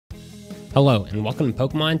Hello and welcome to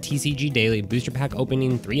Pokemon TCG Daily Booster Pack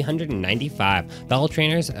opening 395. Fellow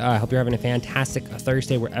trainers, I hope you're having a fantastic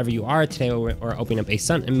Thursday wherever you are. Today we're opening up a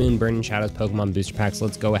Sun and Moon Burning Shadows Pokemon Booster Pack, so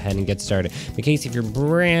let's go ahead and get started. In case if you're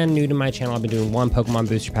brand new to my channel, I've been doing one Pokemon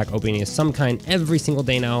Booster Pack opening of some kind every single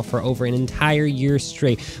day now for over an entire year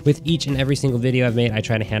straight. With each and every single video I've made, I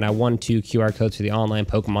try to hand out 1 or 2 QR codes for the online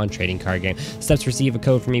Pokemon trading card game. Steps to receive a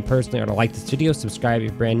code from me personally are to like this video, subscribe if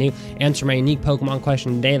you're brand new, answer my unique Pokemon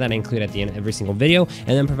question today that I include at the end of every single video, and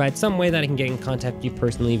then provide some way that I can get in contact with you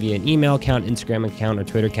personally via an email account, Instagram account, or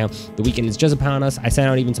Twitter account. The weekend is just upon us. I sent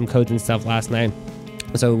out even some codes and stuff last night.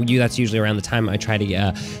 So that's usually around the time I try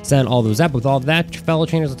to send all those up. With all of that, fellow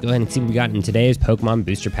trainers, let's go ahead and see what we got in today's Pokemon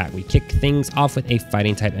Booster Pack. We kick things off with a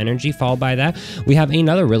Fighting type energy. Followed by that, we have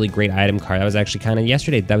another really great item card. That was actually kind of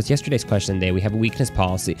yesterday. That was yesterday's question today. We have a weakness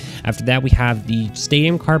policy. After that, we have the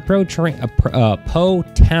Stadium card Po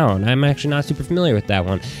Town. I'm actually not super familiar with that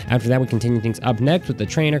one. After that, we continue things up next with the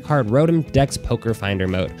trainer card Rotom Dex Poker Finder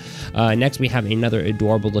mode. Next, we have another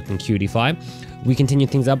adorable looking cutie fly. We continue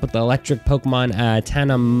things up with the electric Pokemon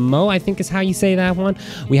Tanamo, I think is how you say that one.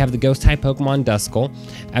 We have the ghost type Pokemon Duskull.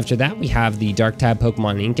 After that, we have the dark type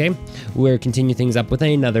Pokemon Inkay. We're continuing things up with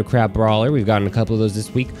another crab brawler. We've gotten a couple of those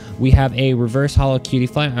this week. We have a reverse holo cutie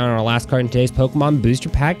fly. And our last card in today's Pokemon Booster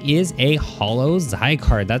Pack is a holo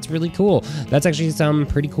Zygarde. That's really cool. That's actually some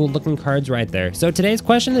pretty cool looking cards right there. So today's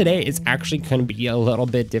question today is actually going to be a little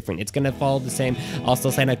bit different. It's going to follow the same. I'll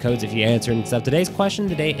still send out codes if you answer and stuff. Today's question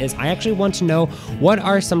today is I actually want to know, what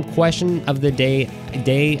are some question of the day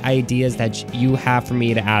ideas that you have for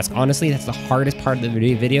me to ask? Honestly, that's the hardest part of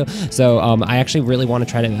the video. So I actually really want to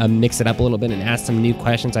try to mix it up a little bit and ask some new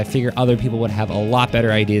questions. I figure other people would have a lot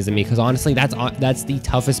better ideas than me, because honestly, that's the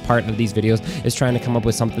toughest part of these videos, is trying to come up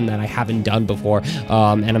with something that I haven't done before.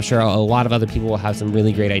 And I'm sure a lot of other people will have some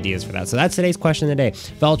really great ideas for that. So that's today's question of the day.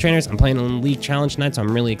 Fellow trainers, I'm playing on League Challenge tonight, so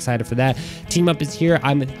I'm really excited for that. Team Up is here.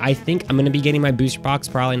 I think I'm going to be getting my booster box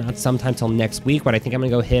probably not sometime till next week, but I think I'm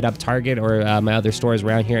going to go hit up Target or my other stores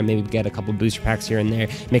around here and maybe get a couple booster packs here and there,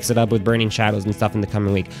 mix it up with Burning Shadows and stuff in the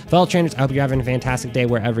coming week. Fellow trainers, I hope you're having a fantastic day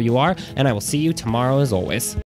wherever you are, and I will see you tomorrow as always.